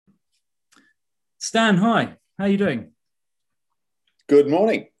Stan, hi. How are you doing? Good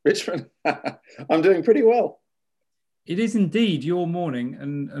morning, Richmond. I'm doing pretty well. It is indeed your morning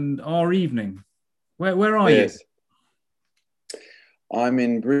and our evening. Where are you? Yes, I'm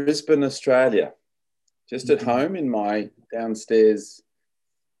in Brisbane, Australia, just at home in my downstairs.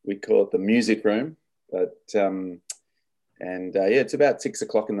 We call it the music room, but yeah, it's about 6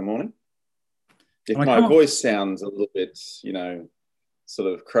 o'clock in the morning. And If I my can't. voice sounds a little bit,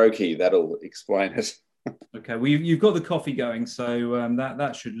 sort of croaky, that'll explain it. Okay, well you've got the coffee going, so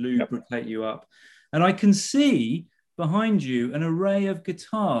that should Yep. lubricate you up. And I can see behind you an array of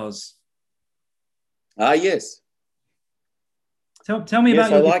guitars. Ah, yes, Tell me about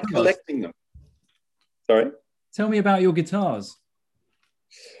yes, I your like guitars. collecting them. Sorry. Tell me about your guitars.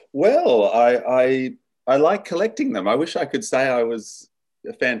 Well, I like collecting them. I wish I could say I was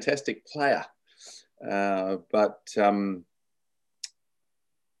a fantastic player. But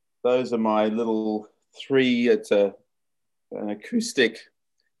those are my little three. An acoustic,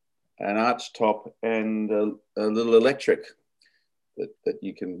 an arch top, and a little electric that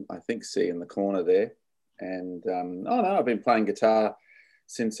you can, I think, see in the corner there. And oh no, I've been playing guitar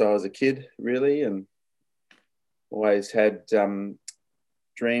since I was a kid, really, and always had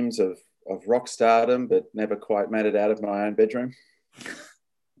dreams of rock stardom, but never quite made it out of my own bedroom.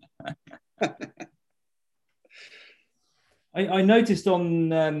 I noticed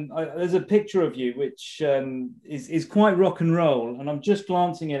there's a picture of you which is quite rock and roll, and I'm just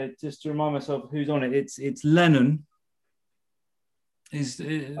glancing at it just to remind myself who's on it. It's Lennon.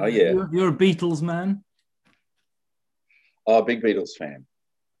 Oh yeah, You're a Beatles man? oh big Beatles fan.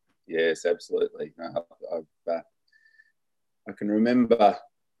 Yes, absolutely. I can remember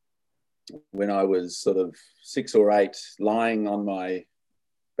when I was sort of 6 or 8, lying on my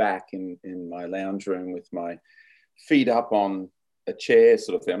back in my lounge room with my feet up on a chair,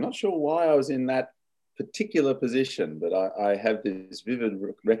 sort of thing. I'm not sure why I was in that particular position, but I have this vivid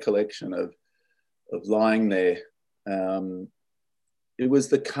recollection of lying there. Um, it was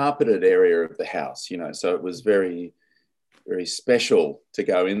the carpeted area of the house, so it was very, very special to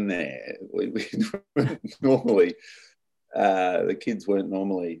go in there. We normally the kids weren't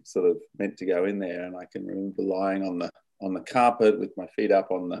normally sort of meant to go in there, and I can remember lying on the carpet with my feet up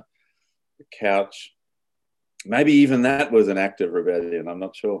on the couch. Maybe even that was an act of rebellion. I'm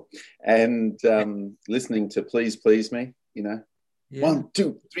not sure. And listening to "Please Please Me," Yeah. 1,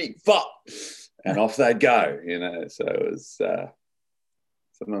 2, 3, 4, and off they'd go. So it was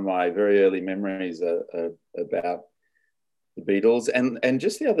some of my very early memories are about the Beatles. And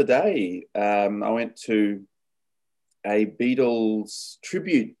just the other day, I went to a Beatles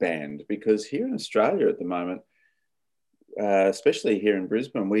tribute band because here in Australia at the moment, especially here in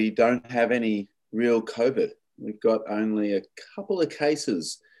Brisbane, we don't have any real COVID. We've got only a couple of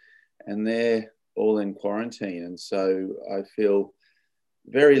cases and they're all in quarantine. And so I feel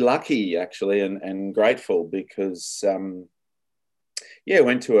very lucky actually and grateful because, yeah, I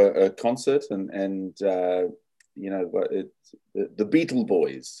went to a concert and the Beatle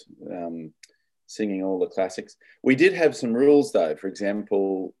Boys, singing all the classics. We did have some rules though, for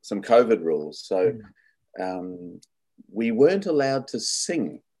example, some COVID rules. So we weren't allowed to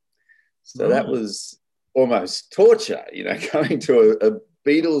sing. So that Right. was almost torture, going to a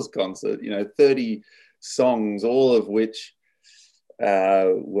Beatles concert, 30 songs, all of which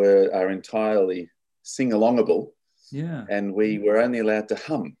are entirely sing-alongable, Yeah. and we were only allowed to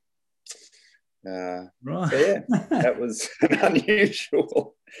hum. Right. So yeah, that was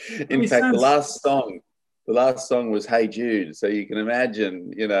unusual. I mean, In it fact, sounds. the last song was "Hey Jude," so you can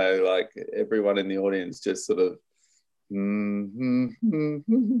imagine, like everyone in the audience just sort of, and we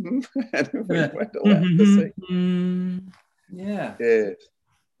weren't allowed to sing. Yeah. Yeah,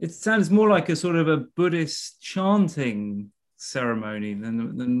 It sounds more like a sort of a Buddhist chanting ceremony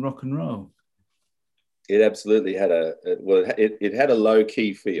than rock and roll. it absolutely had it had a low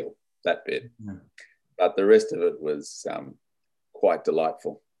key feel, that bit, Yeah. but the rest of it was quite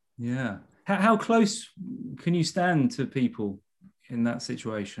delightful. Yeah. How close can you stand to people in that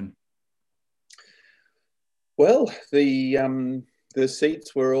situation? Well, the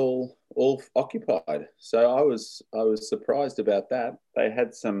seats were all occupied, so I was surprised about that. They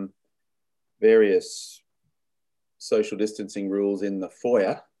had some various social distancing rules in the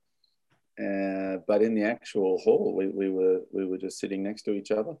foyer, but in the actual hall, we were just sitting next to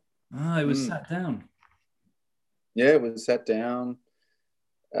each other. Ah, it was Mm. sat down. Yeah, we sat down.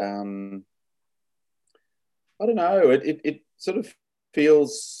 Um, I don't know. It sort of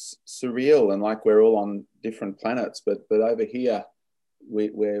feels surreal and like we're all on different planets, but over here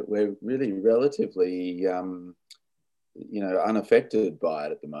we're really relatively unaffected by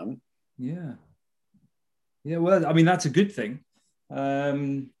it at the moment. Yeah. Yeah, well, I mean, that's a good thing.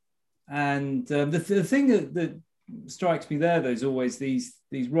 The thing that strikes me there, there's always these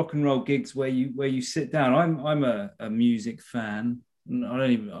rock and roll gigs where you sit down. I'm a music fan.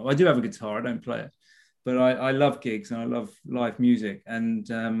 I do have a guitar. I don't play it, but I love gigs and I love live music.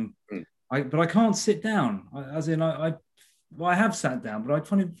 Mm. But I can't sit down. As in, well, I have sat down, but I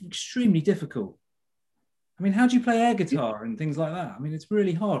find it extremely difficult. I mean, how do you play air guitar and things like that? I mean, it's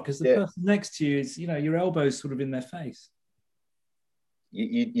really hard because the Yeah, person next to you is, your elbows sort of in their face.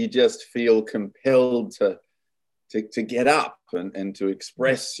 you just feel compelled to get up and to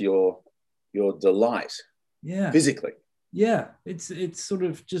express your delight Yeah, physically. yeah. It's sort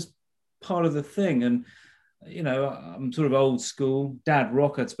of just part of the thing, and I'm sort of old school, dad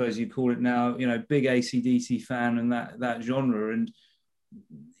rock, I suppose you call it now. Big AC/DC fan and that genre, and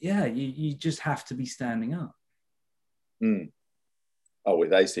yeah, you just have to be standing up. Mm. Oh,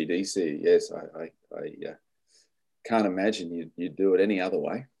 with AC/DC, yes, I can't imagine you'd do it any other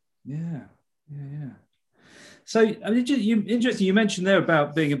way. Yeah, yeah, yeah. So, I mean, interesting. You mentioned there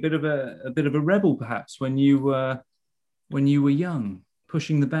about being a bit of a rebel, perhaps when you were young,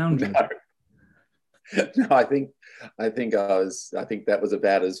 pushing the boundaries. No, no, I think that was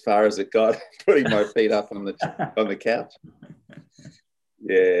about as far as it got, putting my feet up on the couch.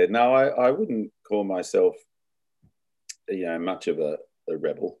 Yeah, no, I wouldn't call myself, much of a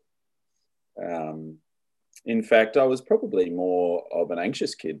rebel. Um, in fact, I was probably more of an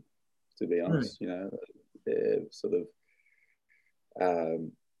anxious kid, to be Really? honest. Sort of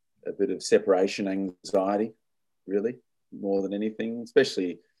a bit of separation anxiety, really, more than anything,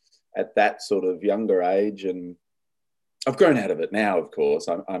 especially at that sort of younger age. And I've grown out of it now, of course.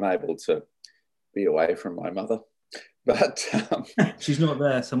 I'm able to be away from my mother, but She's not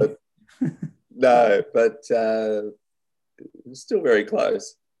there. but no, but still very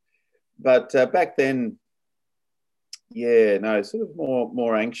close. But back then, yeah, no, sort of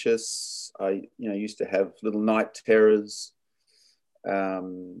more anxious. I used to have little night terrors.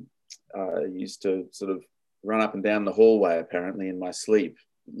 Um, I used to sort of run up and down the hallway, apparently in my sleep,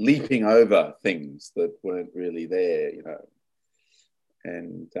 leaping over things that weren't really there,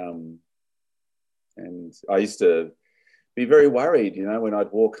 and I used to be very worried, when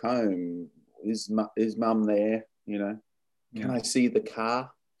I'd walk home. Is mum there? Can Yeah. I see the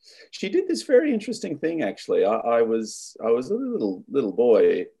car? She did this very interesting thing, actually. I was a little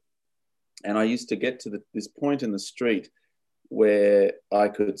boy, and I used to get to this point in the street where I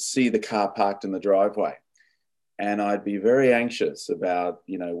could see the car parked in the driveway, and I'd be very anxious about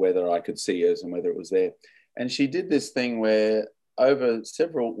whether I could see it and whether it was there. And she did this thing where over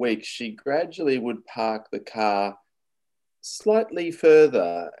several weeks she gradually would park the car slightly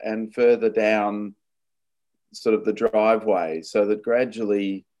further and further down sort of the driveway, so that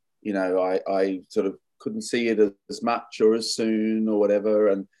gradually, I sort of couldn't see it as much or as soon or whatever.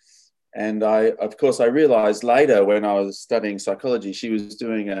 And of course, I realized later when I was studying psychology, she was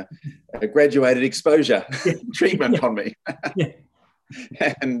doing a graduated exposure Yeah. treatment Yeah. on me. Yeah.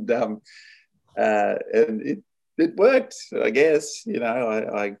 And it worked, I guess.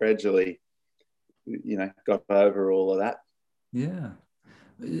 I gradually, got over all of that. Yeah.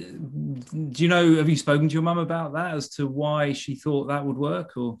 Do you know, have you spoken to your mum about that as to why she thought that would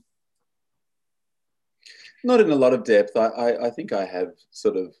work? Or Not in a lot of depth. I think I have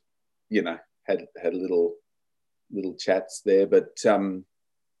sort of, had little chats there, but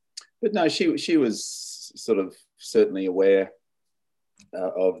no, she was sort of certainly aware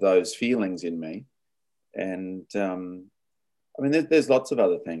of those feelings in me. And I mean, there's lots of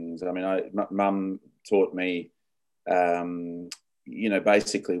other things. I mean, mum taught me,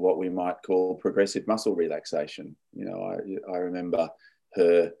 basically what we might call progressive muscle relaxation. I remember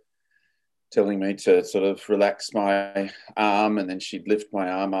her telling me to sort of relax my arm, and then she'd lift my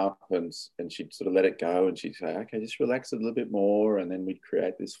arm up and she'd sort of let it go, and she'd say, okay, just relax a little bit more. And then we'd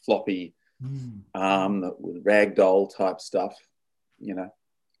create this floppy arm that with ragdoll type stuff,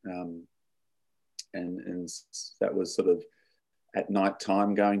 um, and that was sort of at night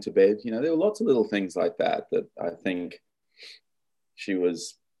time going to bed. There were lots of little things like that I think she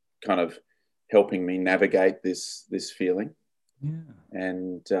was kind of helping me navigate this feeling. yeah.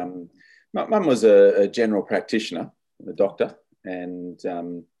 And my mum was a general practitioner, a doctor, and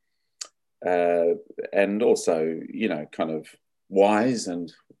also, kind of wise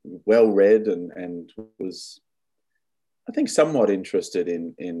and well read, and was, I think, somewhat interested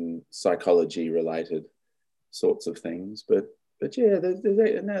in psychology related sorts of things. But yeah,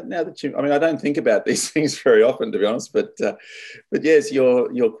 now that I mean, I don't think about these things very often, to be honest. But yes,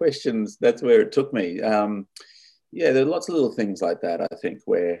 your questions, that's where it took me. Yeah, there are lots of little things like that, I think,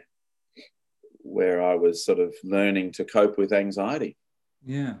 where where I was sort of learning to cope with anxiety.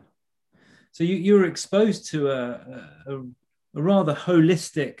 Yeah. So you were exposed to a rather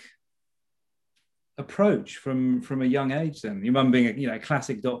holistic approach from a young age. Then your mum being a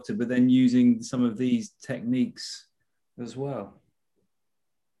classic doctor, but then using some of these techniques as well.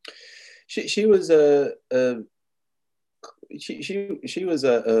 She was she was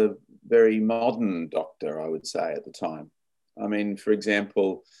a very modern doctor, I would say, at the time. I mean, for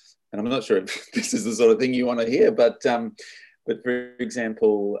example, and I'm not sure if this is the sort of thing you want to hear, but for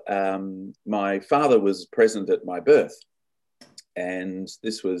example, my father was present at my birth, and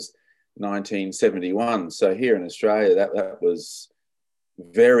this was 1971. So here in Australia, that was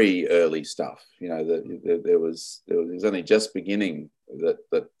very early stuff. You know, there was only just beginning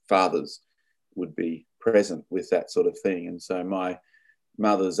that fathers would be present with that sort of thing. And so my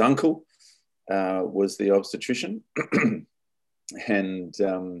mother's uncle was the obstetrician,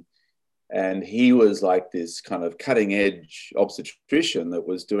 and he was like this kind of cutting edge obstetrician that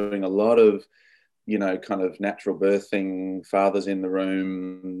was doing a lot of, you know, kind of natural birthing, fathers in the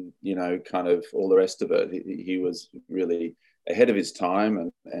room, you know, kind of all the rest of it. He was really ahead of his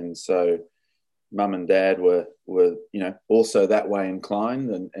time, and so mum and dad were you know, also that way inclined,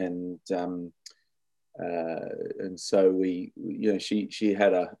 and so we, you know, she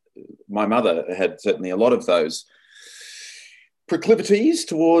had my mother had certainly a lot of those proclivities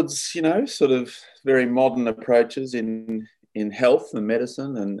towards, you know, sort of very modern approaches in health and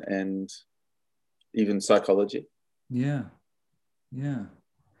medicine and even psychology. Yeah, yeah.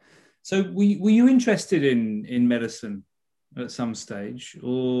 So were you interested in medicine at some stage,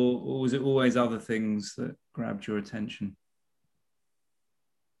 or was it always other things that grabbed your attention?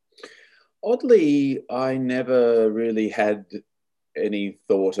 Oddly, I never really had any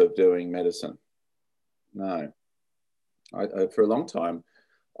thought of doing medicine. No. For a long time,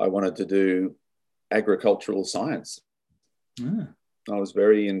 I wanted to do agricultural science. Ah. I was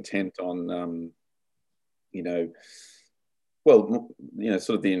very intent on, you know, well, you know,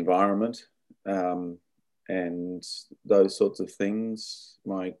 sort of the environment and those sorts of things.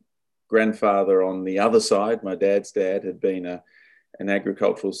 My grandfather on the other side, my dad's dad, had been an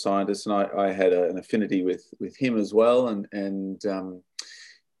agricultural scientist, and I had an affinity with him as well. And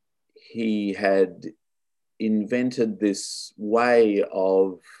he had invented this way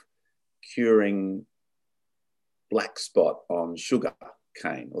of curing black spot on sugar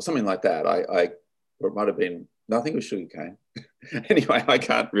cane or something like that. Or it might have been, no, I think it was sugar cane. Anyway, I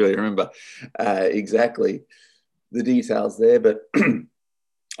can't really remember exactly the details there, but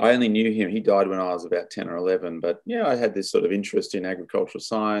I only knew him. He died when I was about 10 or 11. But yeah, I had this sort of interest in agricultural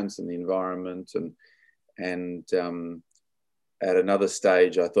science and the environment. And at another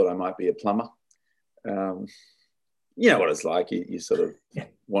stage, I thought I might be a plumber. You know what it's like. You sort of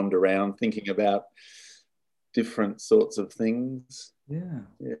wander around thinking about different sorts of things. Yeah,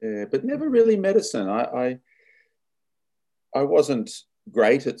 but never really medicine. I wasn't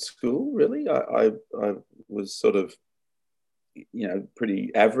great at school, really. I was sort of, you know,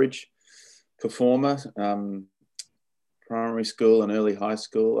 pretty average performer. Primary school and early high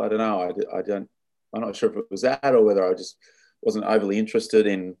school. I don't know. I'm not sure if it was that or whether I just wasn't overly interested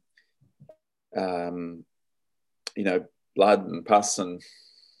in, you know, blood and pus and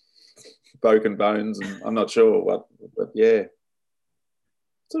broken bones, and I'm not sure what, but yeah,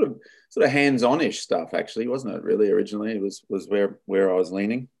 sort of hands-on-ish stuff, actually, wasn't it? Really, originally, it was where I was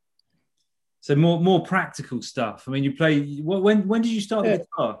leaning. So more practical stuff. I mean, you play. When did you start the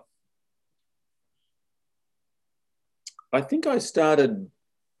guitar? I think I started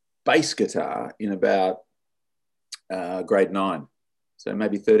bass guitar in about grade 9, so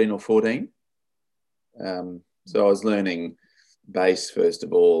maybe 13 or 14. So I was learning bass first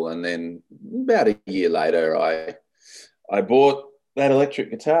of all, and then about a year later, I bought that electric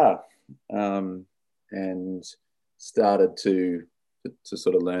guitar and started to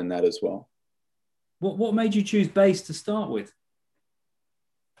sort of learn that as well. What made you choose bass to start with?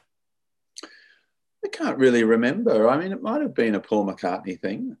 I can't really remember. I mean, it might have been a Paul McCartney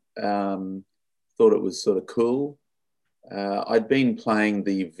thing. Thought it was sort of cool. I'd been playing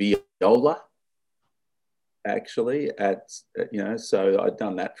the viola, actually, you know, so I'd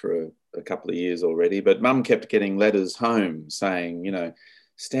done that for a couple of years already. But Mum kept getting letters home saying, you know,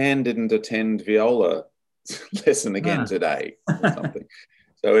 Stan didn't attend viola lesson again today or something.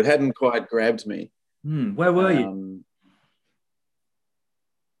 So it hadn't quite grabbed me. Where were you?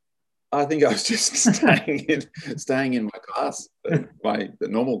 I think I was just staying in my class, the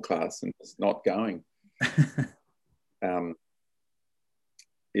normal class, and just not going.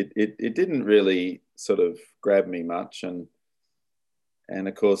 It didn't really sort of grab me much, And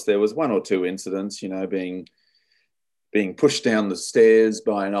of course, there was one or two incidents, being pushed down the stairs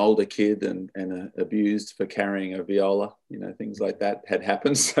by an older kid and abused for carrying a viola, things like that had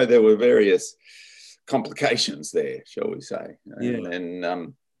happened. So there were various complications there, shall we say. And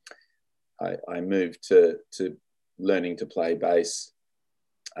then I moved to learning to play bass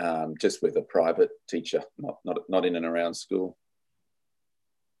just with a private teacher, not in and around school.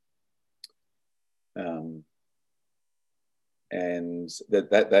 And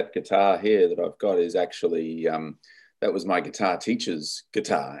that guitar here that I've got is actually that was my guitar teacher's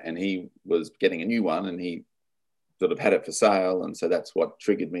guitar, and he was getting a new one, and he sort of had it for sale, and so that's what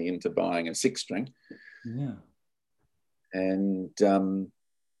triggered me into buying a 6-string. Yeah. And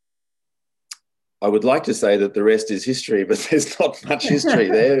I would like to say that the rest is history, but there's not much history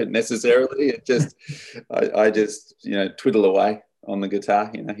there necessarily. It just I just twiddle away on the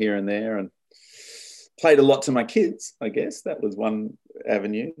guitar, here and there, and played a lot to my kids. I guess that was one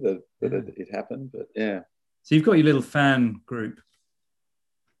avenue that it happened. But yeah. So you've got your little fan group.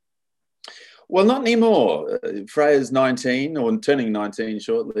 Well, not anymore. Freya's 19 or turning 19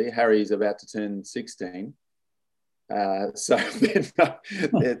 shortly. Harry's about to turn 16. So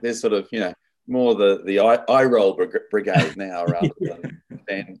they're sort of, more the eye roll brigade now rather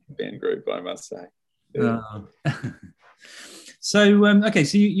than fan group, I must say. Yeah. So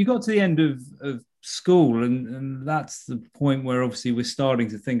you got to the end of school, and that's the point where obviously we're starting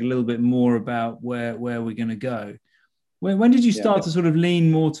to think a little bit more about where we're going to go. When did you start to sort of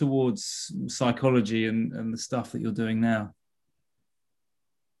lean more towards psychology and the stuff that you're doing now?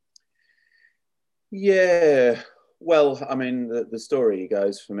 Yeah, well, I mean, the story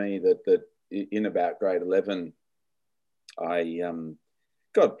goes for me that in about grade 11, I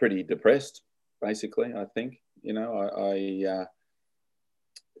got pretty depressed, basically, I think. I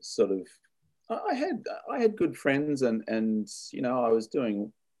had good friends and I was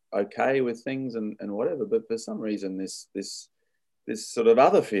doing okay with things and whatever, but for some reason this sort of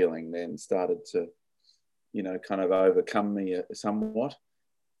other feeling then started to kind of overcome me somewhat.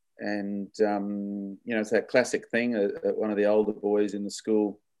 And it's that classic thing that one of the older boys in the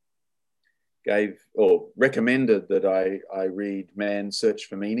school gave or recommended that I read Man's Search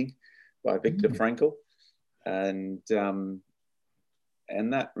for Meaning by Viktor Frankl, and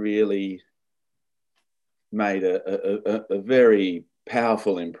that really made a very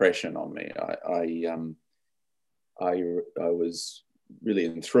powerful impression on me. I was really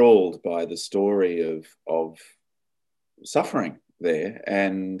enthralled by the story of suffering there,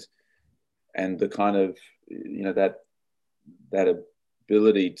 and the kind of that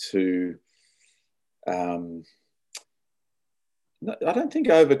ability to I don't think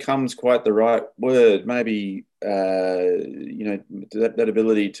overcome's quite the right word. Maybe that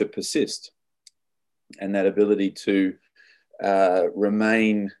ability to persist, and that ability to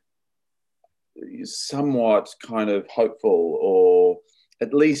remain somewhat kind of hopeful, or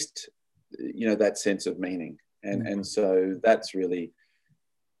at least that sense of meaning. And so that's really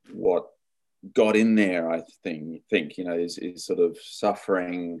what got in there, I think is sort of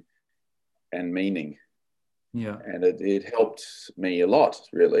suffering and meaning. Yeah. And it helped me a lot,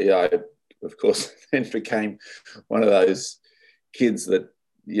 really. I, of course, then became one of those kids that,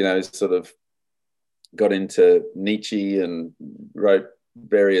 sort of got into Nietzsche and wrote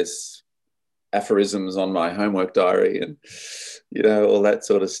various aphorisms on my homework diary and, all that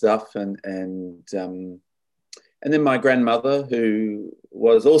sort of stuff. And then my grandmother, who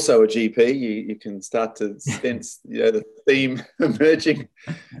was also a GP, you can start to sense, the theme emerging.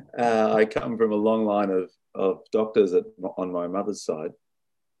 I come from a long line of doctors on my mother's side,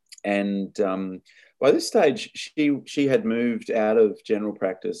 and by this stage, she had moved out of general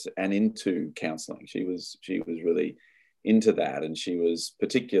practice and into counselling. She was really into that, and she was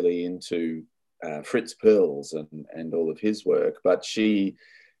particularly into Fritz Perls and all of his work. But we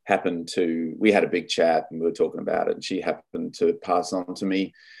had a big chat and we were talking about it, and she happened to pass on to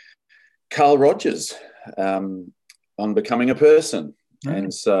me Carl Rogers on becoming a person. Okay.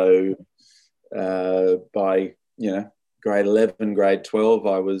 And so by grade 11, grade 12,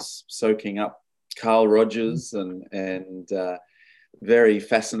 I was soaking up Carl Rogers and very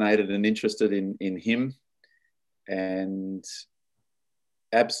fascinated and interested in him. And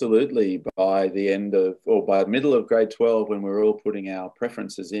absolutely, by the middle of grade 12, when we were all putting our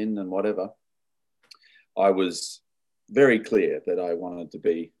preferences in and whatever, I was very clear that I wanted to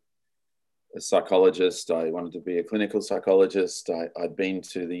be a psychologist. I wanted to be a clinical psychologist. I'd been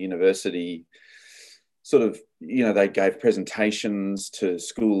to the university, sort of, they gave presentations to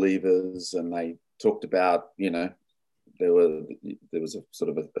school leavers, and they talked about, there was a sort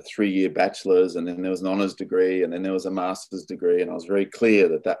of a 3-year bachelor's, and then there was an honours degree, and then there was a master's degree, and I was very clear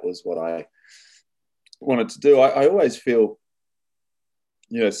that that was what I wanted to do. I always feel,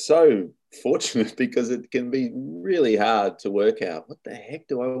 so fortunate, because it can be really hard to work out what the heck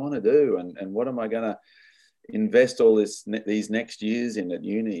do I want to do, and what am I going to invest all these next years in at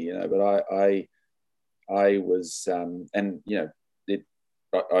uni, but I was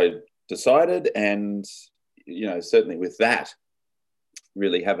I decided, and certainly with that,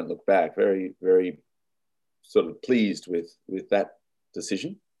 really haven't looked back. Very, very sort of pleased with that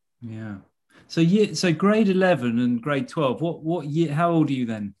decision. Yeah. So grade 11 and grade 12, what year, how old are you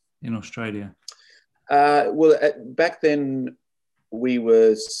then in Australia? Back then we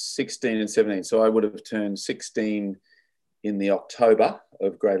were 16 and 17. So I would have turned 16 in the October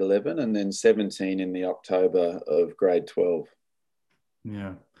of grade 11, and then 17 in the October of grade 12.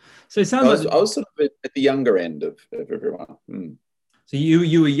 Yeah. So it sounds I was sort of at the younger end of everyone. Mm. So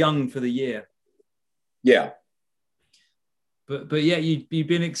you were young for the year. Yeah. But yet you've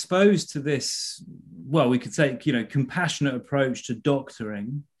been exposed to this, well, we could say, compassionate approach to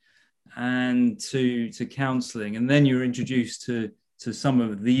doctoring and to counselling, and then you were introduced to some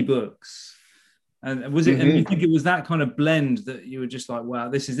of the books. And was it? Mm-hmm. And you think it was that kind of blend that you were just like, wow,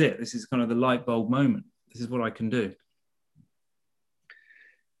 this is it. This is kind of the light bulb moment. This is what I can do.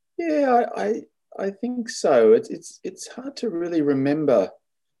 Yeah, I think so. It's hard to really remember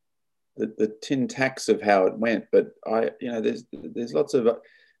the tin tacks of how it went, but there's lots of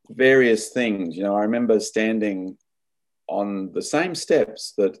various things. I remember standing on the same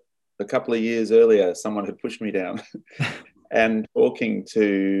steps that a couple of years earlier someone had pushed me down, and talking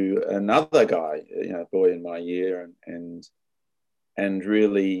to another guy, boy in my year, and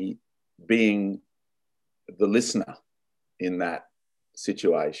really being the listener in that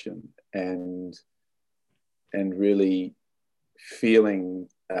situation, and really feeling.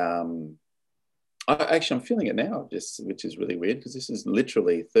 I'm feeling it now, which is really weird, because this is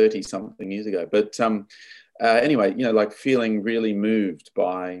literally 30 something years ago. But anyway, like feeling really moved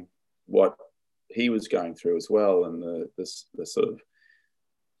by what he was going through as well, and the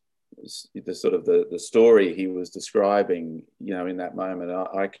story he was describing, in that moment.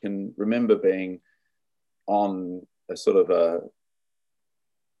 I can remember being on a sort of a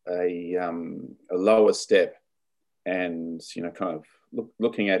lower step, and kind of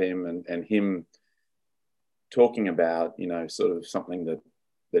looking at him, and him talking about sort of something that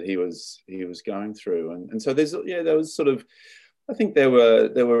he was going through, and so there was sort of, I think there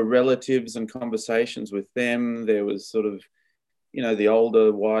were relatives and conversations with them. There was sort of the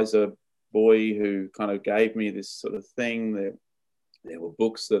older, wiser boy who kind of gave me this sort of thing. There were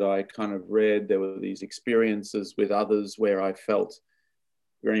books that I kind of read. There were these experiences with others where I felt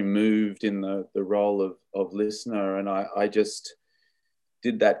very moved in the role of listener, and I just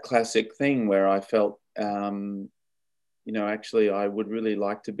did that classic thing where I felt, actually I would really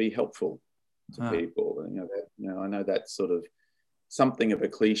like to be helpful to people. I know that's sort of something of a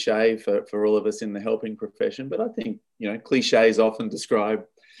cliche for all of us in the helping profession, but I think, cliches often describe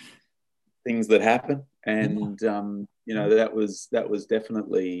things that happen, and that was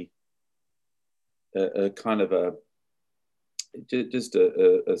definitely a kind of a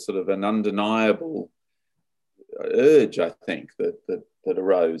sort of an undeniable urge, I think, that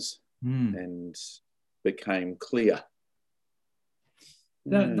arose and became clear.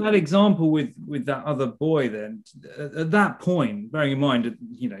 That example with that other boy, then, at that point, bearing in mind,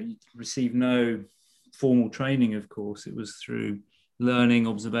 you received no formal training, of course, it was through learning,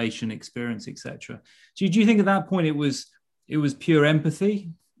 observation, experience, etc. Do you think at that point it was pure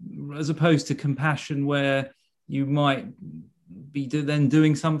empathy, as opposed to compassion, where you might be then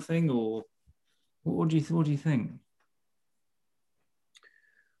doing something, or what do you think?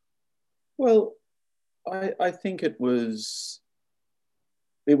 Well, I think it was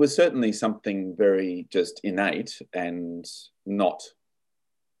certainly something very just innate and not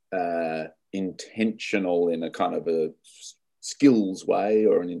intentional in a kind of a skills way,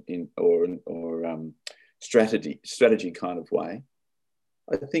 or strategy kind of way.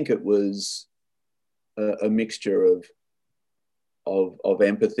 I think it was a mixture of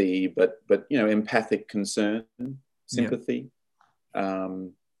empathy, but empathic concern, sympathy. Yeah.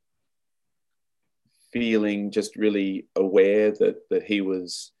 Feeling just really aware that he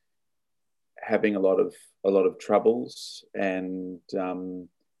was having a lot of troubles, and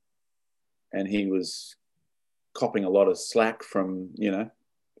he was copping a lot of slack from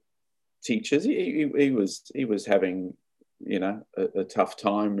teachers. He was having a tough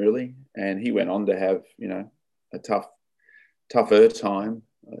time, really, and he went on to have a tougher time.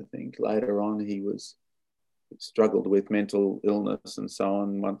 I think later on he was struggled with mental illness and so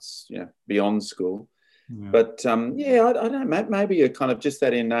on once, beyond school. Yeah. But I don't know, maybe a kind of just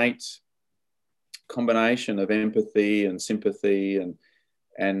that innate combination of empathy and sympathy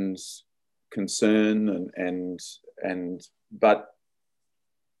and concern but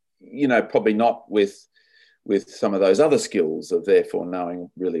probably not with some of those other skills of therefore knowing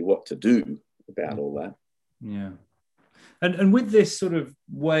really what to do about all that. Yeah. And with this sort of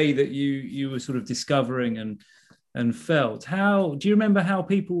way that you were sort of discovering and felt, how do you remember how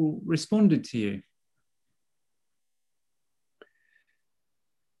people responded to you?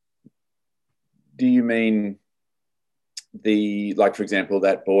 Do you mean for example,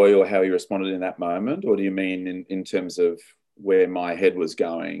 that boy, or how he responded in that moment? Or do you mean in terms of where my head was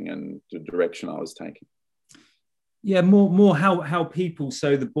going and the direction I was taking? Yeah, more how people,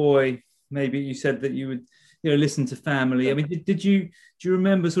 so the boy, maybe you said that you would, listen to family. I mean, do you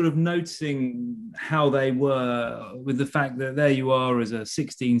remember sort of noticing how they were with the fact that there you are as a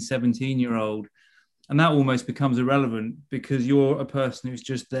 16, 17-year-old, and that almost becomes irrelevant because you're a person who's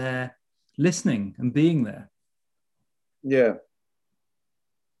just there listening and being there? Yeah.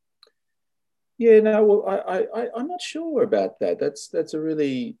 Yeah, no, well, I'm not sure about that. That's a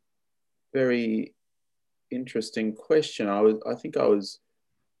really very interesting question. I think I was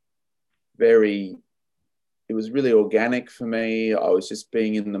it was really organic for me. I was just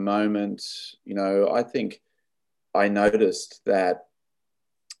being in the moment. I think I noticed that,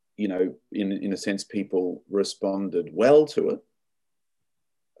 in a sense, people responded well to it.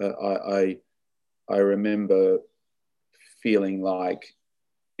 I remember feeling like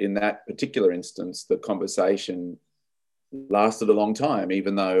in that particular instance, the conversation lasted a long time,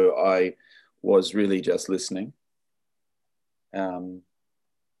 even though I was really just listening.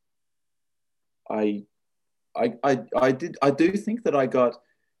 I do think that I got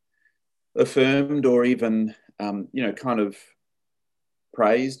affirmed or even, kind of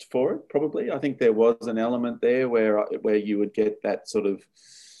praised for it. Probably, I think there was an element there where you would get that sort of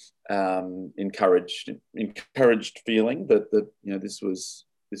encouraged feeling that this was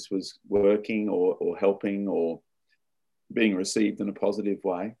working or helping or being received in a positive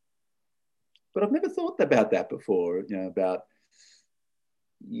way. But I've never thought about that before, about,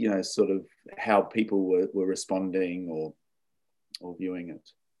 sort of how people were responding or viewing it.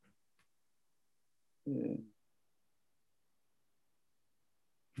 Yeah.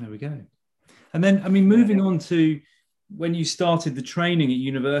 There we go. And then, I mean, moving on to when you started the training at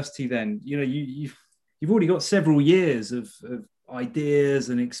university, then, you've already got several years of ideas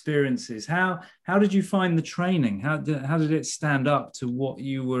and experiences. How did you find the training? How did it stand up to what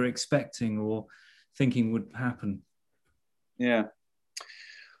you were expecting or thinking would happen? Yeah.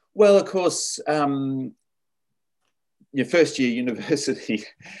 Well, of course, your first year university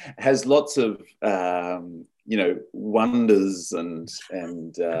has lots of wonders and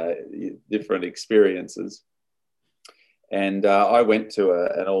different experiences. And I went to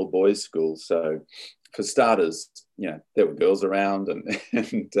an all boys school, so for starters, there were girls around, and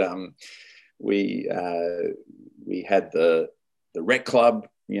we had the rec club,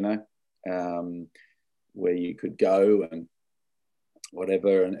 where you could go and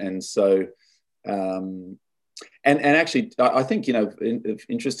whatever, and so and actually, I think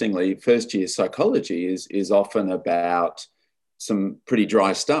interestingly, first year psychology is often about some pretty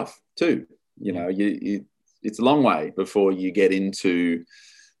dry stuff too. It's a long way before you get into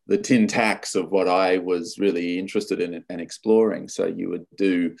the tin tacks of what I was really interested in and exploring. So you would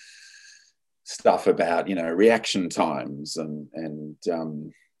do stuff about, reaction times and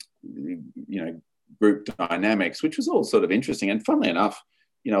group dynamics, which was all sort of interesting. And funnily enough,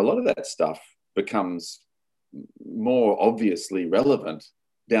 a lot of that stuff becomes more obviously relevant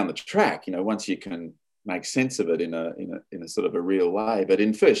down the track, once you can make sense of it in a sort of a real way. But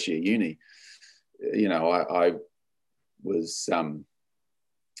in first year uni, I was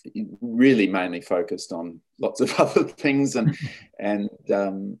really mainly focused on lots of other things and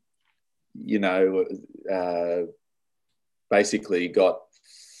basically got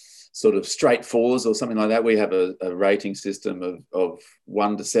sort of straight fours or something like that. We have a rating system of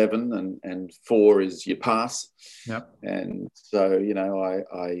 1 to 7 and 4 is your pass. Yep. And so,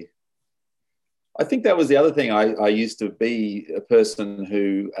 I think that was the other thing. I used to be a person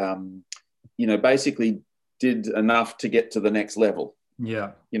who, basically did enough to get to the next level.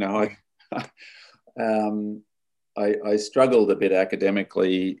 Yeah. I struggled a bit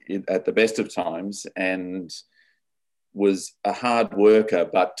academically at the best of times and was a hard worker,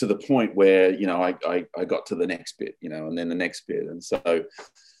 but to the point where, I got to the next bit, and then the next bit. And so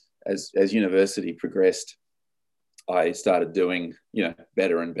as university progressed, I started doing,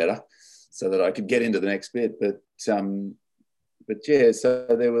 better and better. so that I could get into the next bit. But yeah, so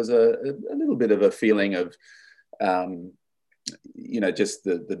there was a little bit of a feeling of, just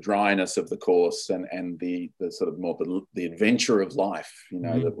the dryness of the course and the sort of more the adventure of life,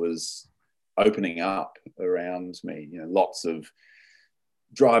 that was opening up around me. Lots of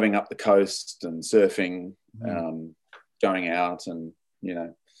driving up the coast and surfing, going out and,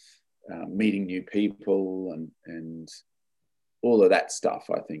 meeting new people and all of that stuff,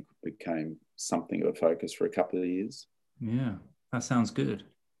 I think, became something of a focus for a couple of years. Yeah, that sounds good.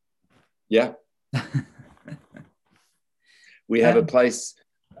 Yeah. We have a place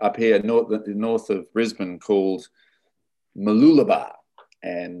up here north of Brisbane called Mooloolaba.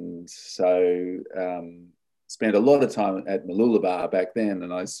 And so spent a lot of time at Mooloolaba back then,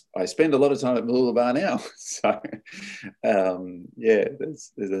 and I spend a lot of time at Mooloolaba now. So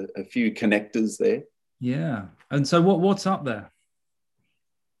there's a few connectors there. Yeah. And so what's up there?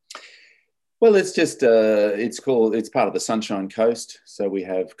 Well, it's just it's part of the Sunshine Coast. So we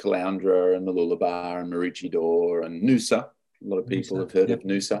have Caloundra and Mooloolaba and Maroochydore and Noosa. A lot of people have heard of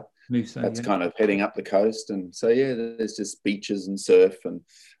Noosa. That's kind of heading up the coast. And so, there's just beaches and surf and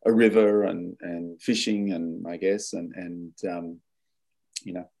a river and fishing and I guess, and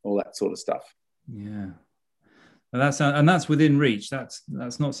all that sort of stuff. Yeah. And that's within reach. That's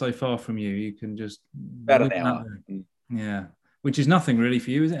not so far from you. You can just about an hour. Yeah. Which is nothing really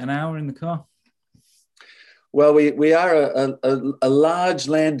for you, is it? An hour in the car? Well, we are a large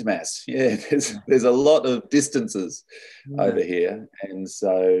landmass. Yeah, there's a lot of distances over here, and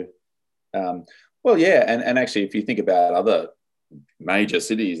so, and actually, if you think about other major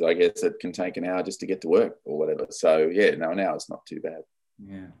cities, I guess it can take an hour just to get to work or whatever. So an hour is not too bad.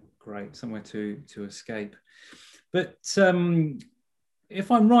 Yeah, great, somewhere to escape. But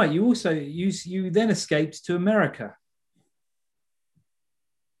if I'm right, you then escaped to America.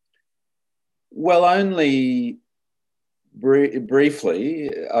 Well, only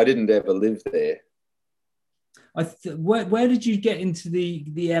briefly. I didn't ever live there. Where did you get into the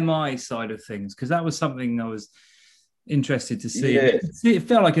MI side of things? Because that was something I was interested to see. Yes. It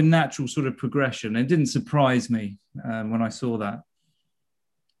felt like a natural sort of progression. It didn't surprise me when I saw that.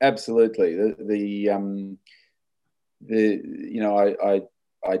 Absolutely.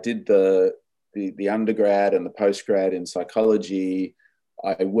 I did the undergrad and the postgrad in psychology.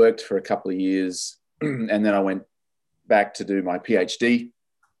 I worked for a couple of years and then I went back to do my PhD,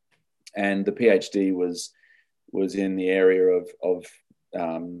 and the PhD was in the area of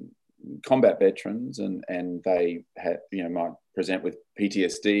combat veterans, and they had, might present with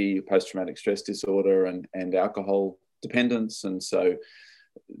PTSD, post-traumatic stress disorder, and alcohol dependence. And so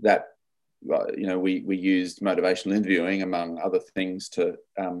that, we used motivational interviewing among other things to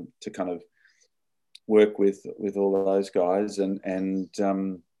kind of work with all of those guys, and I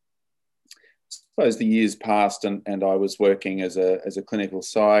suppose the years passed, and I was working as a clinical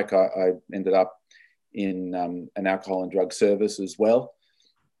psych. I ended up in an alcohol and drug service as well,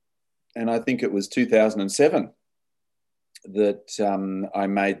 and I think it was 2007 that I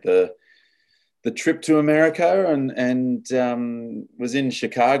made the trip to America and was in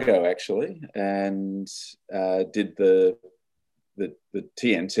Chicago actually, and did the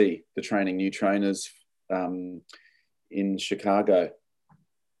TNT, the Training New Trainers, in Chicago.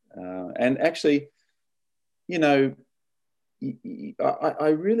 And actually, I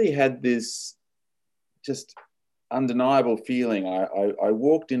really had this just undeniable feeling. I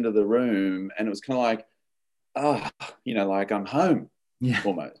walked into the room and it was kind of like, like I'm home,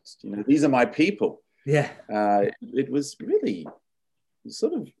 almost. These are my people. Yeah. It was really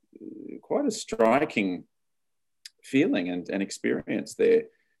sort of quite a striking feeling and experience there.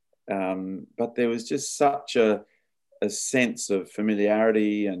 But there was just such a sense of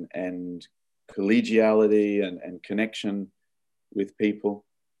familiarity and collegiality and connection with people.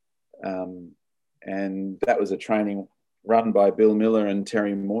 And that was a training run by Bill Miller and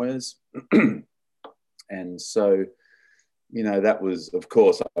Terry Moyers. And so, that was, of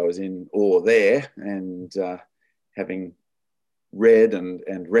course, I was in awe there, and having read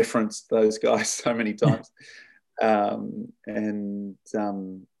and referenced those guys so many times. And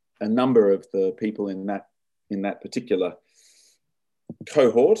a number of the people in that particular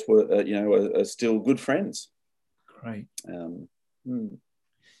cohort were, are still good friends. Great.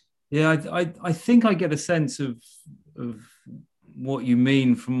 Yeah, I think I get a sense of what you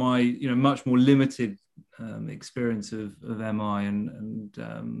mean from my much more limited experience of MI and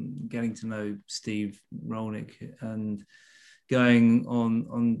getting to know Steve Rollnick and going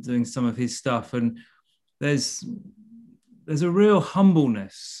on doing some of his stuff. And there's a real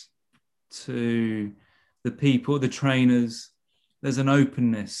humbleness to the people, the trainers, there's an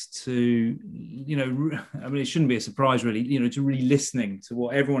openness to, I mean, it shouldn't be a surprise really, to really listening to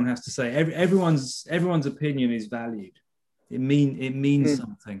what everyone has to say. Everyone's opinion is valued. It means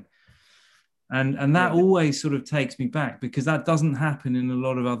something. And that always sort of takes me back, because that doesn't happen in a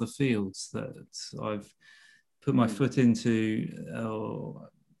lot of other fields that I've put my foot into,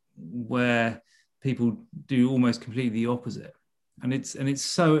 where people do almost completely the opposite. And it's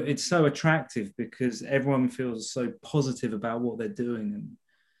so attractive, because everyone feels so positive about what they're doing.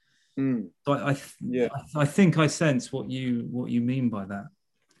 And so I think I sense what you mean by that.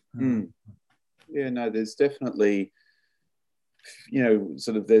 Yeah, no, there's definitely,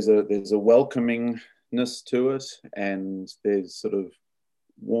 sort of there's a welcomingness to it, and there's sort of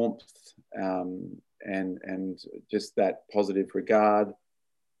warmth, and just that positive regard,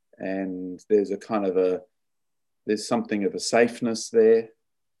 and there's a kind of there's something of a safeness there.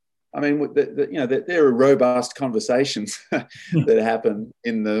 I mean, there are robust conversations that happen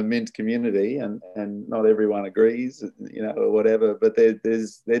in the Mint community, and not everyone agrees, or whatever. But there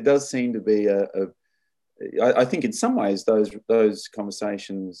does seem to be I think in some ways those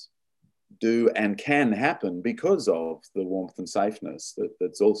conversations do and can happen because of the warmth and safeness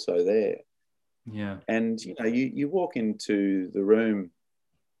that's also there. Yeah. And you walk into the room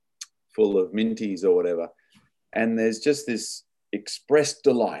full of Minties or whatever, and there's just this expressed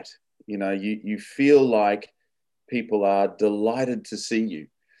delight. You feel like people are delighted to see you,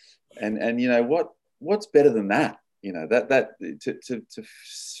 and what's better than that? To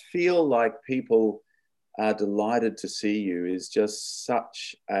feel like people are delighted to see you is just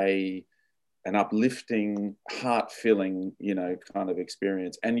such an uplifting, heart-filling, kind of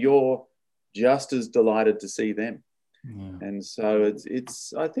experience, and you're just as delighted to see them. Yeah. And so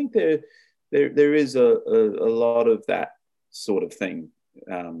it's I think there is a lot of that sort of thing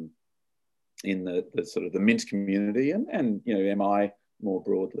in the sort of the Mint community, and MI more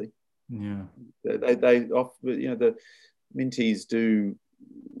broadly. Yeah. They often, the Minties do,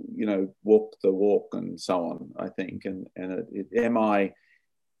 walk the walk and so on, I think. And MI,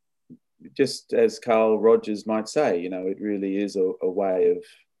 just as Carl Rogers might say, it really is a way of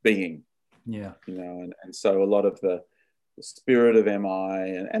being. Yeah. And so a lot of the spirit of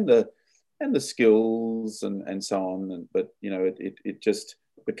MI and the skills and so on, but it just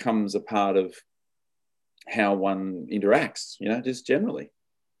becomes a part of how one interacts, just generally.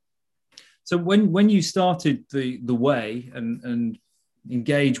 So when you started the way and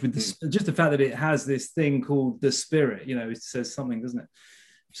engage with just the fact that it has this thing called the spirit, it says something, doesn't it?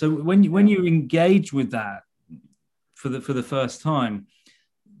 So when you engage with that for the first time,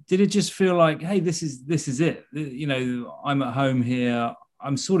 did it just feel like, hey, this is it? I'm at home here.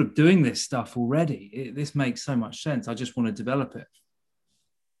 I'm sort of doing this stuff already. This makes so much sense. I just want to develop it.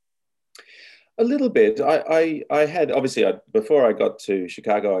 A little bit. I had, obviously, before I got to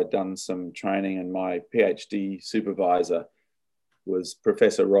Chicago, I'd done some training, and my PhD supervisor was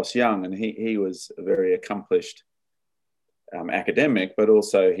Professor Ross Young, and he was a very accomplished academic, but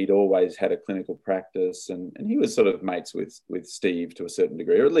also he'd always had a clinical practice, and he was sort of mates with Steve to a certain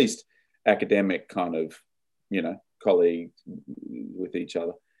degree, or at least academic kind of, colleagues with each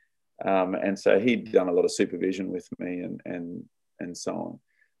other. And so he'd done a lot of supervision with me and so on.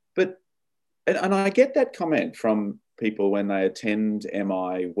 But and I get that comment from people when they attend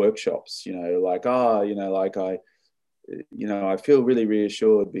MI workshops, like, I feel really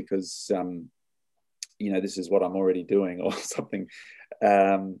reassured because, this is what I'm already doing or something.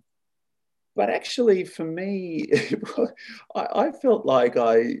 But actually for me, I felt like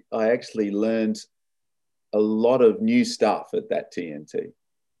I actually learned a lot of new stuff at that TNT.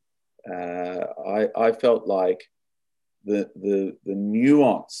 I felt like the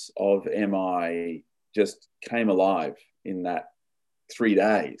nuance of MI just came alive in that 3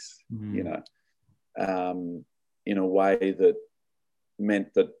 days, in a way that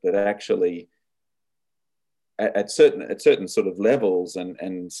meant that actually at certain sort of levels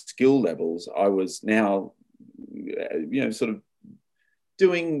and skill levels, I was now, sort of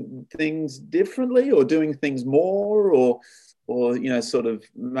doing things differently, or doing things more, or sort of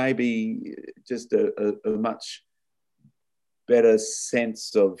maybe just a much better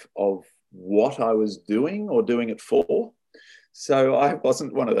sense of what I was doing or doing it for. So I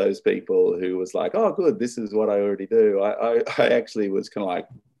wasn't one of those people who was like, oh, good, this is what I already do. I actually was kind of like,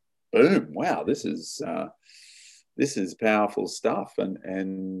 boom, wow, this is powerful stuff.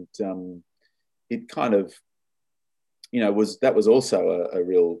 And it kind of, that was also a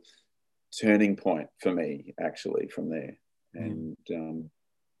real turning point for me, actually, from there. And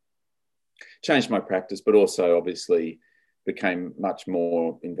changed my practice, but also obviously became much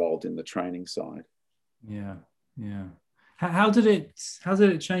more involved in the training side. Yeah. How did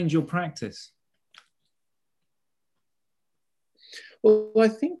it change your practice? Well, I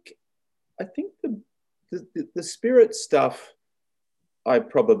think the spirit stuff I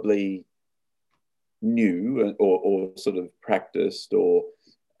probably knew or sort of practiced, or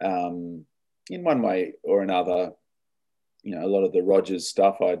in one way or another. A lot of the Rogers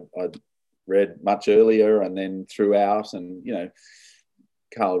stuff I'd read much earlier and then throughout, and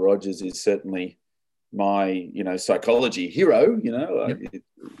Carl Rogers is certainly my psychology hero. Yep.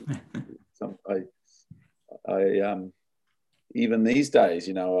 I even these days,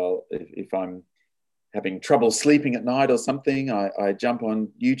 if I'm having trouble sleeping at night or something, I jump on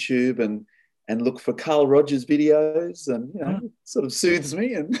YouTube and look for Carl Rogers videos, and it sort of soothes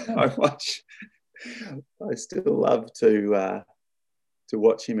me, and I watch. I still love to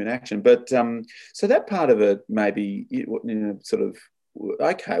watch him in action, but so that part of it maybe sort of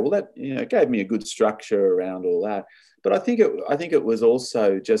okay. Well, that gave me a good structure around all that, but I think it was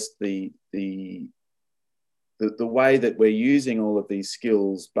also just the way that we're using all of these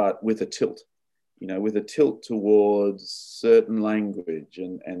skills, but with a tilt. With a tilt towards certain language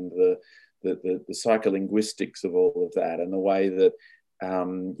and the psycholinguistics of all of that, and the way that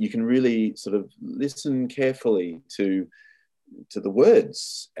you can really sort of listen carefully to the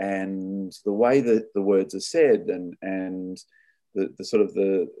words and the way that the words are said, and the sort of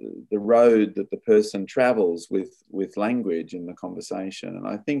the road that the person travels with language in the conversation. And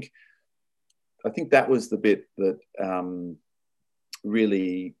I think that was the bit that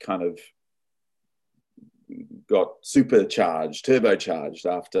really kind of got turbocharged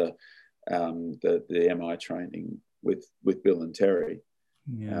after the MI training with Bill and Terry.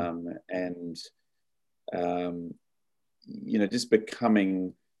 Yeah. Just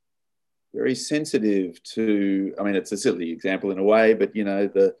becoming very sensitive to, I mean, it's a silly example in a way, but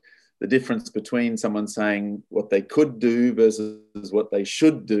the difference between someone saying what they could do versus what they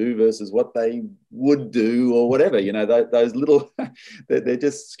should do versus what they would do, or whatever, those little, they're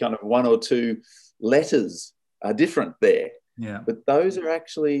just kind of one or two letters are different there. Yeah. But those are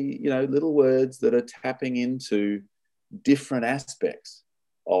actually, little words that are tapping into different aspects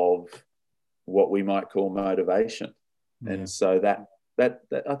of what we might call motivation. Yeah. And so that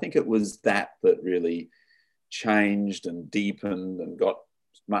I think it was that really changed and deepened and got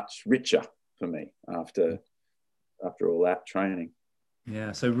much richer for me after all that training.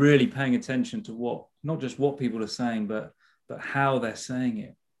 Yeah. So really paying attention to not just what people are saying, but how they're saying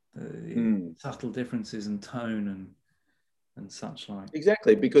it, the subtle differences in tone and such like.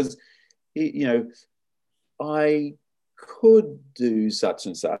 Exactly, because I could do such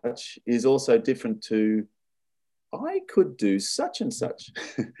and such is also different to I could do such and such.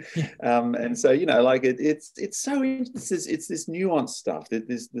 Yeah. And so it's this nuanced stuff,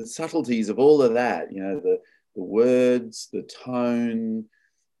 the subtleties of all of that, the words, the tone,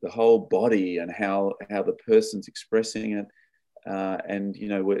 the whole body, and how the person's expressing it. And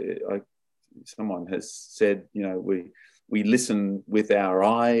someone has said we listen with our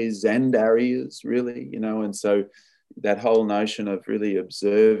eyes and our ears, really, and so that whole notion of really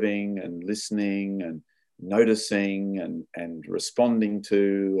observing and listening and noticing and responding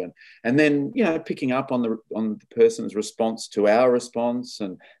to, and then picking up on the person's response to our response,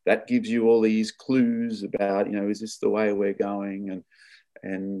 and that gives you all these clues about is this the way we're going,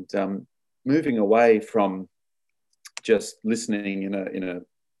 and moving away from just listening in a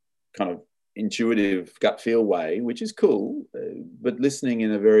kind of intuitive gut feel way, which is cool, but listening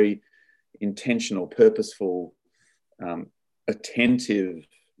in a very intentional, purposeful, attentive,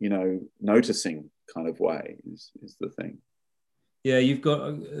 noticing kind of way is the thing. Yeah, you've got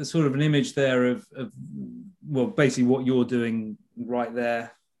a sort of an image there of well, basically what you're doing right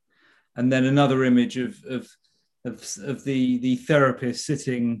there, and then another image of the therapist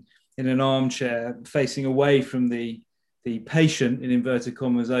sitting in an armchair facing away from the patient, in inverted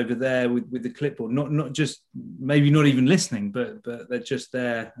commas, over there with the clipboard, not just, maybe not even listening, but they're just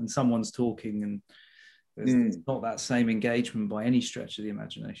there and someone's talking, and there's not that same engagement by any stretch of the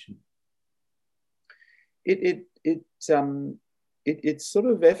imagination. It's sort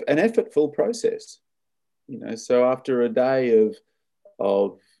of an effortful process, so after a day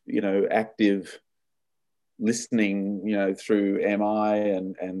of active listening, through MI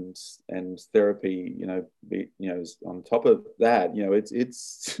and therapy, on top of that,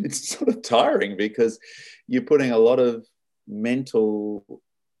 it's sort of tiring, because you're putting a lot of mental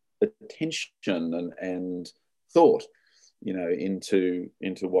attention and thought, into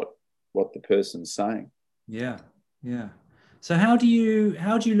what the person's saying. Yeah. So how do you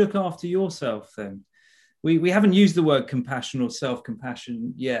look after yourself then? We haven't used the word compassion or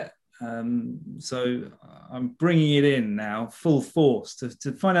self-compassion yet, So I'm bringing it in now, full force,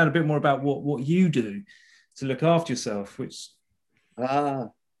 to find out a bit more about what you do to look after yourself. Which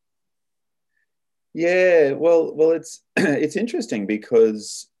yeah, well, it's it's interesting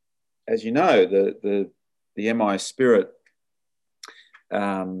because, as you know, the MI spirit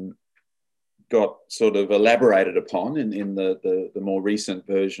got sort of elaborated upon in the more recent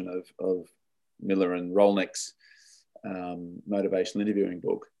version of Miller and Rolnick's motivational interviewing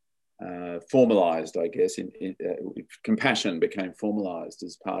book. Formalized, I guess, compassion became formalized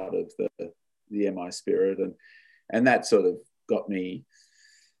as part of the MI spirit, and that sort of got me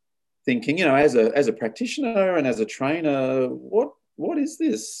thinking, as a practitioner and as a trainer, what is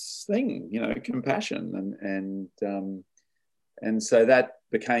this thing, compassion, and so that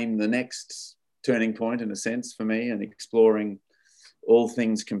became the next turning point in a sense for me, and exploring all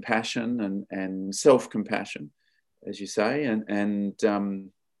things compassion and self-compassion, as you say, and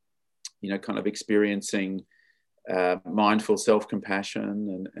kind of experiencing mindful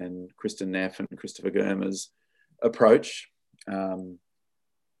self-compassion and Kristin Neff and Christopher Germer's approach.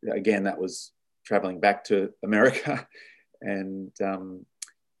 Again, that was traveling back to America, and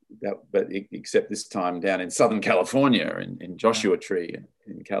but except this time down in Southern California, in Joshua Tree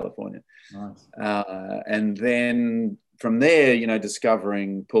in California. Nice. And then from there,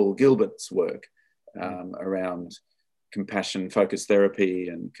 discovering Paul Gilbert's work around compassion focused therapy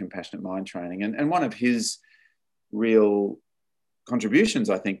and compassionate mind training. And one of his real contributions,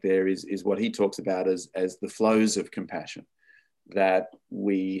 I think, there is what he talks about as the flows of compassion, that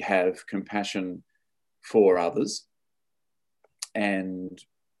we have compassion for others, and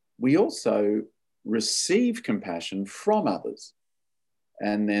we also receive compassion from others.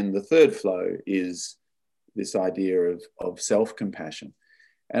 And then the third flow is this idea of self-compassion.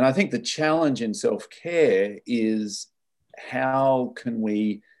 And I think the challenge in self-care is, how can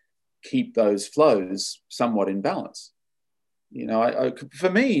we keep those flows somewhat in balance? For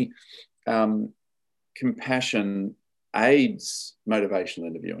me, compassion aids motivational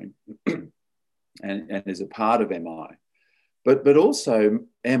interviewing and is a part of MI. But also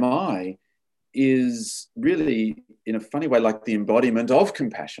MI is really, in a funny way, like the embodiment of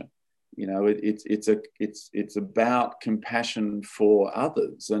compassion. It's about compassion for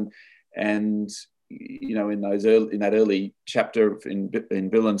others, and in that early chapter in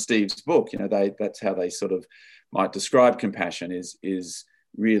Bill and Steve's book, that's how they sort of might describe compassion is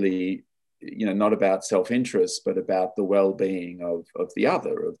really, not about self-interest, but about the well-being of the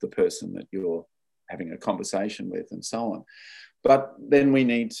other, of the person that you're having a conversation with, and so on. But then we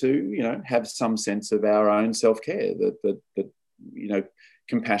need to, have some sense of our own self-care, that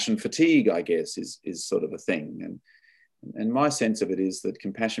compassion fatigue, I guess, is sort of a thing. And my sense of it is that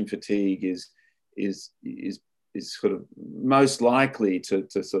compassion fatigue is sort of most likely to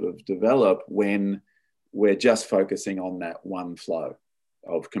sort of develop when we're just focusing on that one flow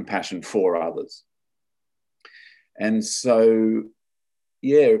of compassion for others. And so,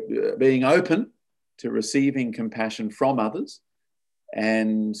 being open to receiving compassion from others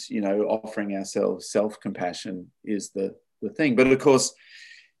and, offering ourselves self-compassion is the thing. But of course,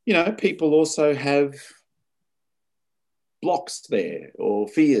 people also have blocks there, or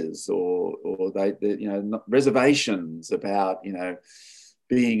fears, or they reservations about,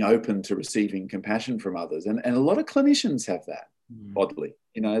 being open to receiving compassion from others. And a lot of clinicians have that, oddly.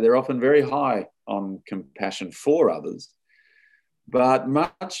 They're often very high on compassion for others, but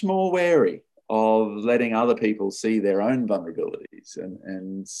much more wary of letting other people see their own vulnerabilities.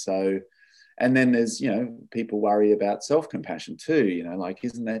 And then there's, people worry about self-compassion too, like,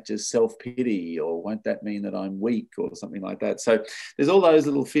 isn't that just self-pity, or won't that mean that I'm weak, or something like that? So there's all those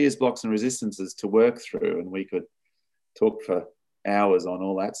little fears, blocks and resistances to work through, and we could talk for hours on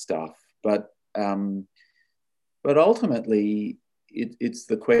all that stuff. But ultimately, it's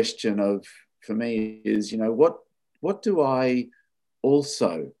the question of, for me, is, what do I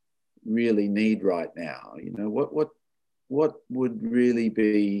also really need right now? What would really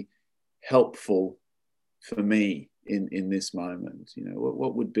be helpful for me in this moment?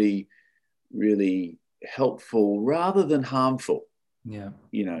 What would be really helpful rather than harmful?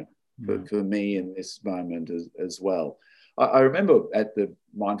 For me in this moment as well. I remember at the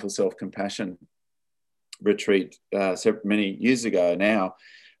Mindful Self-Compassion retreat many years ago now,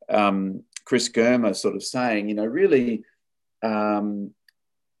 Chris Germer sort of saying, really,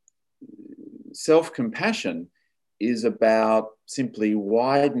 self-compassion is about simply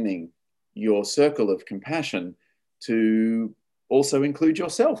widening your circle of compassion to also include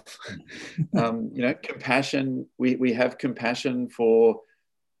yourself. Compassion, we have compassion for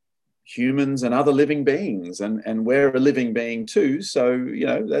humans and other living beings, and we're a living being too. So,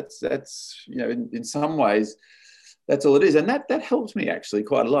 that's in some ways, that's all it is. And that helps me actually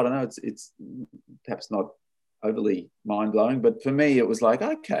quite a lot. I know it's perhaps not overly mind-blowing, but for me, it was like,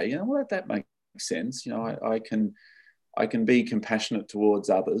 okay, well, that makes sense. I can be compassionate towards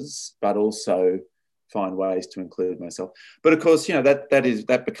others, but also find ways to include myself. But of course,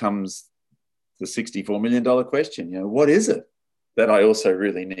 that becomes the $64 million question. What is it that I also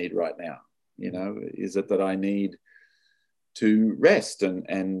really need right now? Is it that I need to rest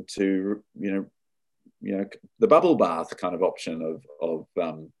and to, the bubble bath kind of option of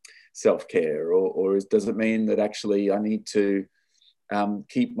self-care, or does it mean that actually I need to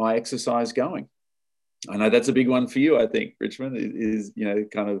keep my exercise going? I know that's a big one for you, I think, Richmond, is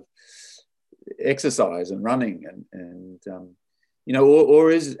kind of exercise and running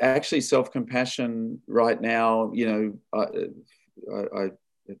or is actually self-compassion right now, I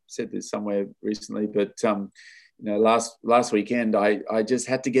said this somewhere recently, but last weekend I just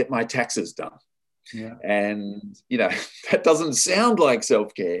had to get my taxes done. Yeah. And that doesn't sound like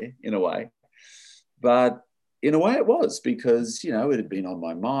self-care in a way, but in a way it was, because it had been on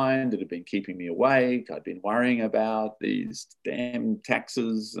my mind, it had been keeping me awake, I'd been worrying about these damn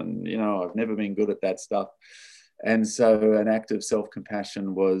taxes, and I've never been good at that stuff. And so an act of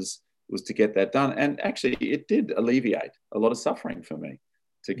self-compassion was to get that done. And actually it did alleviate a lot of suffering for me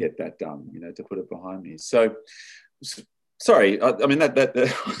to get that done, to put it behind me. So sorry, I mean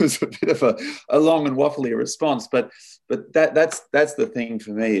that was a bit of a long and waffly response, but that's the thing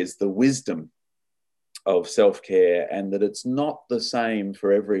for me, is the wisdom of self-care, and that it's not the same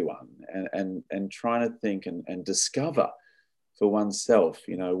for everyone, and trying to think and discover for oneself,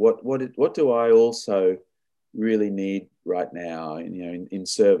 what do I also really need right now, in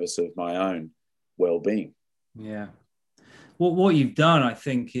service of my own well-being. Yeah. What you've done, I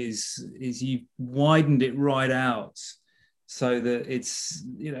think, is you've widened it right out, so that it's,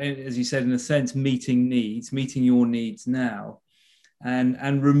 as you said, in a sense, meeting your needs now,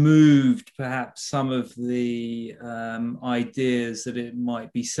 and removed perhaps some of the ideas that it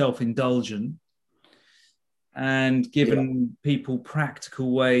might be self-indulgent, and given people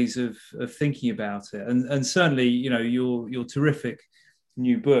practical ways of thinking about it. And certainly, your terrific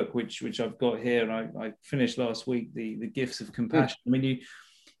new book, which I've got here, and I finished last week, the Gifts of Compassion. I mean,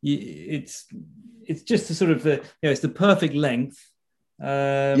 it's just a sort of it's the perfect length,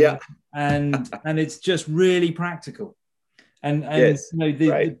 and it's just really practical. And yes,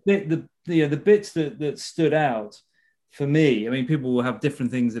 the bits that stood out for me. I mean, people will have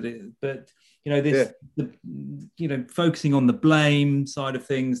different things but focusing on the blame side of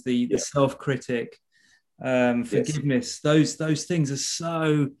things, the self-critic, forgiveness. Yes. Those things are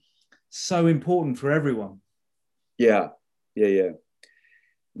so important for everyone.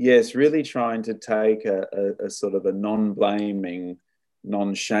 Yes, really trying to take a sort of a non-blaming,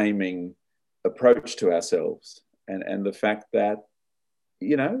 non-shaming approach to ourselves, and the fact that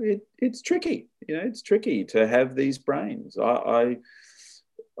it's tricky. It's tricky to have these brains. I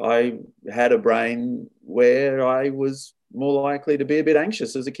had a brain where I was more likely to be a bit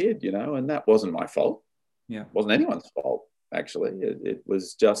anxious as a kid, and that wasn't my fault. Yeah, it wasn't anyone's fault, actually. It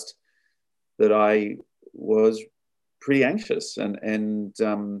was just that I was pretty anxious, and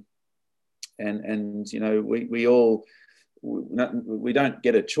we don't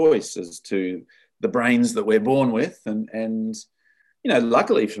get a choice as to the brains that we're born with, and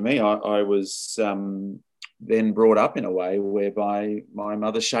luckily for me, I was then brought up in a way whereby my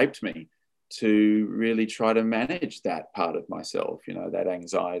mother shaped me to really try to manage that part of myself, that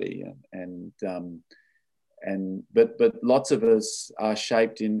anxiety, but lots of us are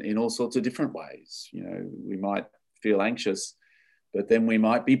shaped in all sorts of different ways. We might feel anxious, but then we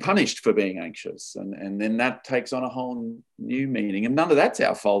might be punished for being anxious, and then that takes on a whole new meaning. And none of that's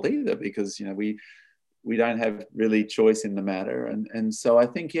our fault either, because we don't have really choice in the matter. And so I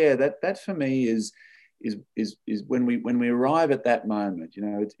think that for me is when we arrive at that moment,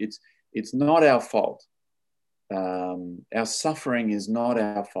 it's not our fault. Our suffering is not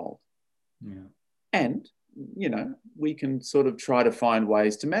our fault. Yeah. And we can sort of try to find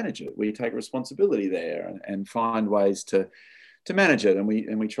ways to manage it. We take responsibility there and find ways to manage it. And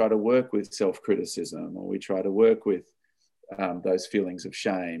we try to work with self-criticism, or we try to work with those feelings of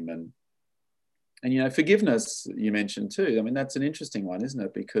shame. And forgiveness, you mentioned too. I mean, that's an interesting one, isn't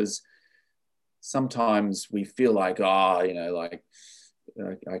it? Because sometimes we feel like, I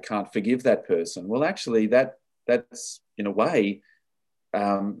can't forgive that person. Well, actually, that's in a way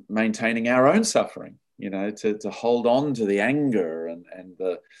maintaining our own suffering. To hold on to the anger and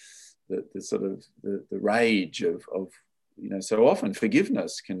the sort of the rage of so often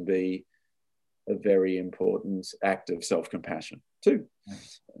forgiveness can be a very important act of self-compassion too.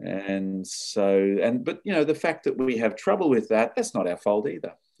 But the fact that we have trouble with that, that's not our fault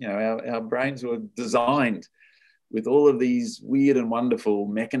either. Our brains were designed with all of these weird and wonderful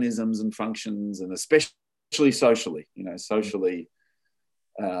mechanisms and functions, and especially socially, socially,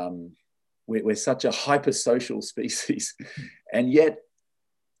 we're such a hyper-social species, and yet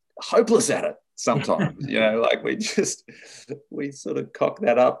hopeless at it sometimes. Like we sort of cock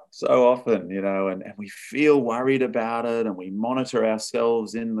that up so often, and we feel worried about it, and we monitor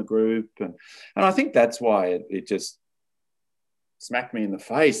ourselves in the group, and I think that's why it just smacked me in the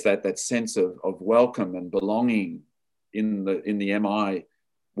face, that sense of welcome and belonging in the MI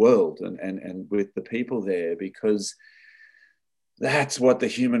world and with the people there, because that's what the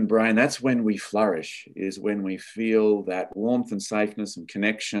human brain, that's when we flourish, is when we feel that warmth and safeness and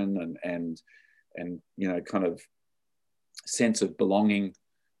connection and kind of sense of belonging.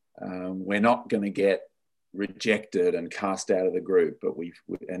 We're not going to get rejected and cast out of the group, but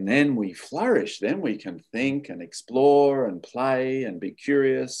then we flourish. Then we can think and explore and play and be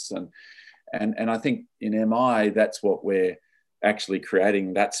curious, and I think in MI that's what we're actually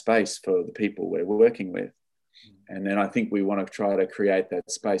creating, that space for the people we're working with. And then I think we want to try to create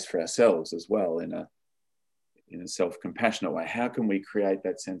that space for ourselves as well in a self-compassionate way. How can we create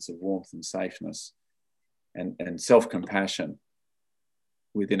that sense of warmth and safeness and self-compassion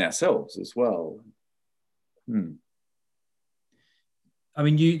within ourselves as well? I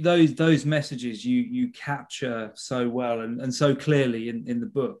mean, those messages you capture so well and so clearly in the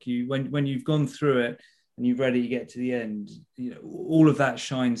book. When you've gone through it and you've read it, you get to the end, all of that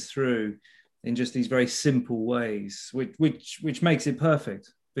shines through in just these very simple ways, which makes it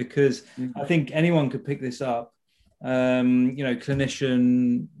perfect, because I think anyone could pick this up,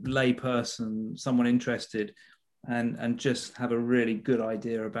 clinician, lay person, someone interested, and just have a really good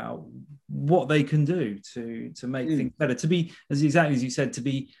idea about what they can do to make things better, to be, exactly as you said, to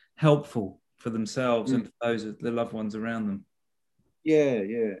be helpful for themselves and for those of the loved ones around them. Yeah.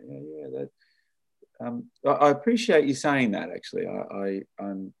 I appreciate you saying that. Actually,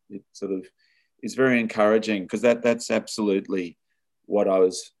 I'm it sort of is very encouraging, because that's absolutely what I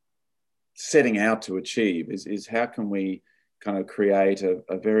was setting out to achieve. Is how can we kind of create a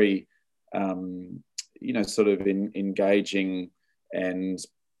very sort of engaging and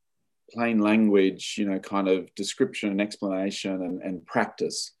plain language, kind of description and explanation and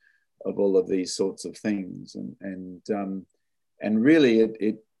practice of all of these sorts of things, and really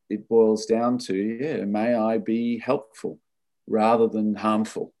it boils down to, may I be helpful rather than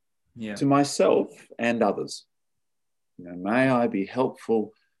harmful to myself and others. May I be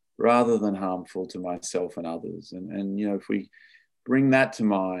helpful rather than harmful to myself and others. And if we bring that to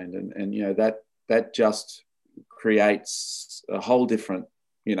mind, and that just creates a whole different,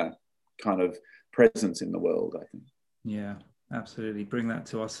 kind of presence in the world, I think. Yeah, absolutely. Bring that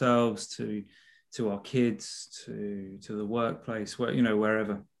to ourselves, to our kids, to the workplace,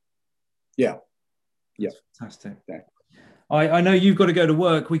 wherever. Yeah. That's fantastic. Yeah. I know you've got to go to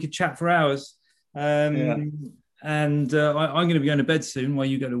work. We could chat for hours. And I'm going to be going to bed soon while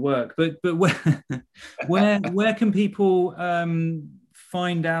you go to work. But where can people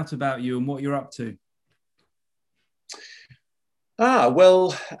find out about you and what you're up to?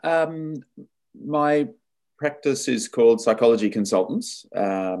 Well, my practice is called Psychology Consultants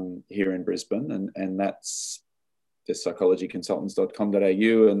here in Brisbane, and that's just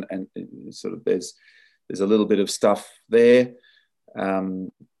psychologyconsultants.com.au, and sort of there's a little bit of stuff there.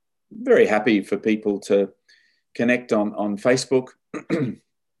 Very happy for people to connect on Facebook,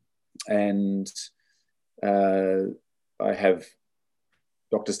 and I have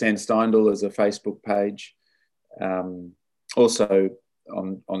Dr. Stan Steindl as a Facebook page. Also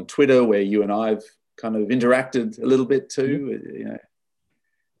on Twitter, where you and I have kind of interacted a little bit too,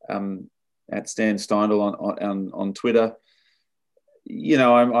 at Stan Steindl on Twitter.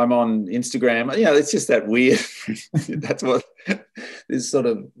 I'm on Instagram. It's just that weird. That's what this sort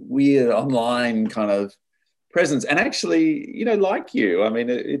of weird online kind of presence. And actually, like you, I mean,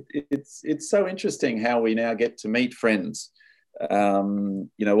 it's so interesting how we now get to meet friends, all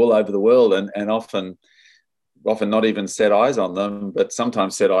over the world, and often not even set eyes on them, but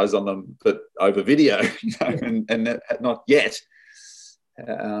sometimes set eyes on them, but over video, and not yet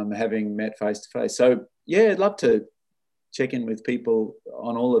having met face to face. So I'd love to check in with people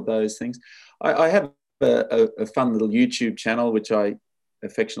on all of those things. I have a fun little YouTube channel, which I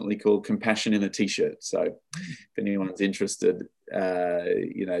affectionately call Compassion in a T-shirt. So if anyone's interested,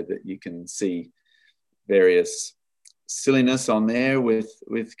 that you can see various silliness on there with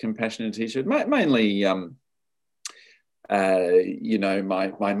Compassion in a T-shirt, mainly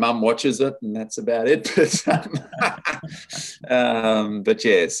My mum watches it, and that's about it. But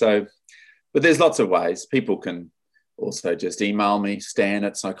yeah, but there's lots of ways. People can also just email me,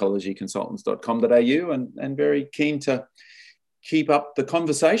 stan@psychologyconsultants.com.au, and very keen to keep up the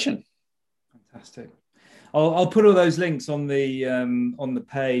conversation. Fantastic. I'll put all those links on the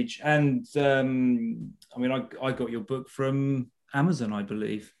page. And I got your book from Amazon, I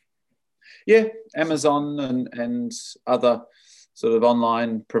believe. Yeah, Amazon and other sort of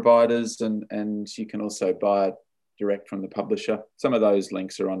online providers, and you can also buy it direct from the publisher. Some of those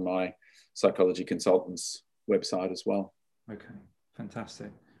links are on my Psychology Consultants website as well. Okay,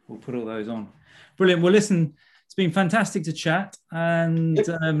 fantastic. We'll put all those on. Brilliant. Well, listen, it's been fantastic to chat, and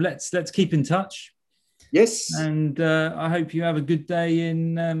let's keep in touch. Yes. And I hope you have a good day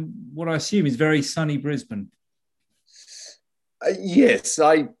in what I assume is very sunny Brisbane. Yes,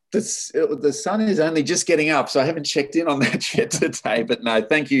 the sun is only just getting up, so I haven't checked in on that yet today. But no,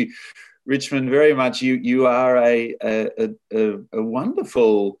 thank you, Richmond, very much. You are a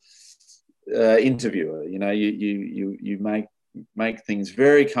wonderful interviewer. You know, you make things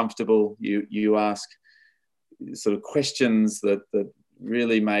very comfortable. You ask sort of questions that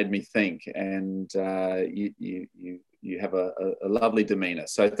really made me think, and you have a lovely demeanour.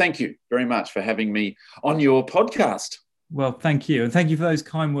 So thank you very much for having me on your podcast. Well, thank you. And thank you for those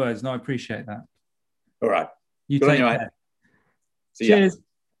kind words. No, I appreciate that. All right. You take care. See ya. Cheers.